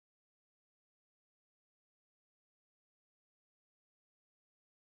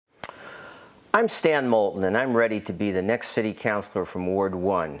I'm Stan Moulton, and I'm ready to be the next city councilor from Ward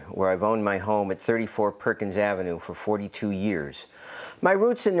 1, where I've owned my home at 34 Perkins Avenue for 42 years. My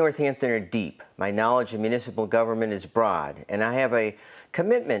roots in Northampton are deep, my knowledge of municipal government is broad, and I have a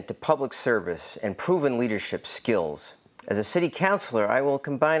commitment to public service and proven leadership skills. As a city councilor, I will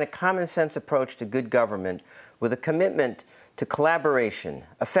combine a common-sense approach to good government with a commitment to collaboration,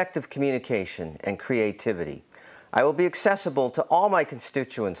 effective communication, and creativity. I will be accessible to all my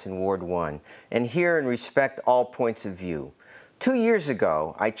constituents in Ward 1 and hear and respect all points of view. 2 years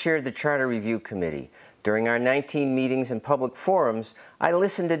ago, I chaired the Charter Review Committee. During our 19 meetings and public forums, I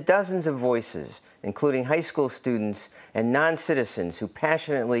listened to dozens of voices, including high school students and non-citizens who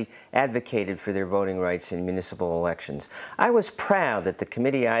passionately advocated for their voting rights in municipal elections. I was proud that the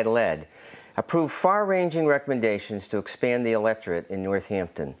committee I led approved far-ranging recommendations to expand the electorate in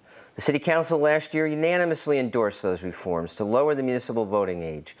Northampton. The City Council last year unanimously endorsed those reforms to lower the municipal voting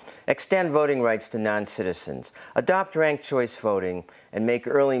age, extend voting rights to non-citizens, adopt ranked choice voting, and make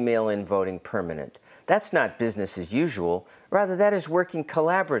early mail-in voting permanent. That's not business as usual. Rather, that is working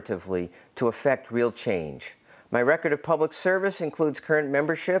collaboratively to effect real change. My record of public service includes current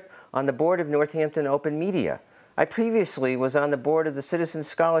membership on the board of Northampton Open Media. I previously was on the board of the Citizens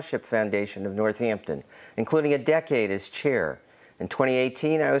Scholarship Foundation of Northampton, including a decade as chair. In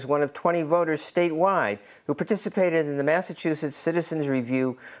 2018, I was one of 20 voters statewide who participated in the Massachusetts Citizens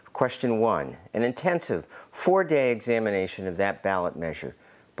Review Question 1, an intensive 4-day examination of that ballot measure.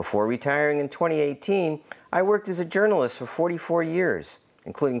 Before retiring in 2018, I worked as a journalist for 44 years,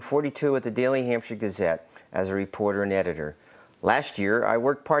 including 42 at the Daily Hampshire Gazette as a reporter and editor. Last year, I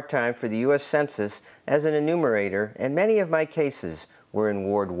worked part-time for the U.S. Census as an enumerator, and many of my cases were in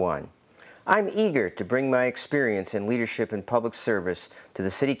Ward 1. I'm eager to bring my experience in leadership and public service to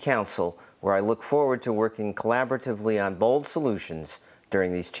the City Council, where I look forward to working collaboratively on bold solutions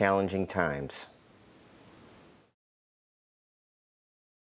during these challenging times.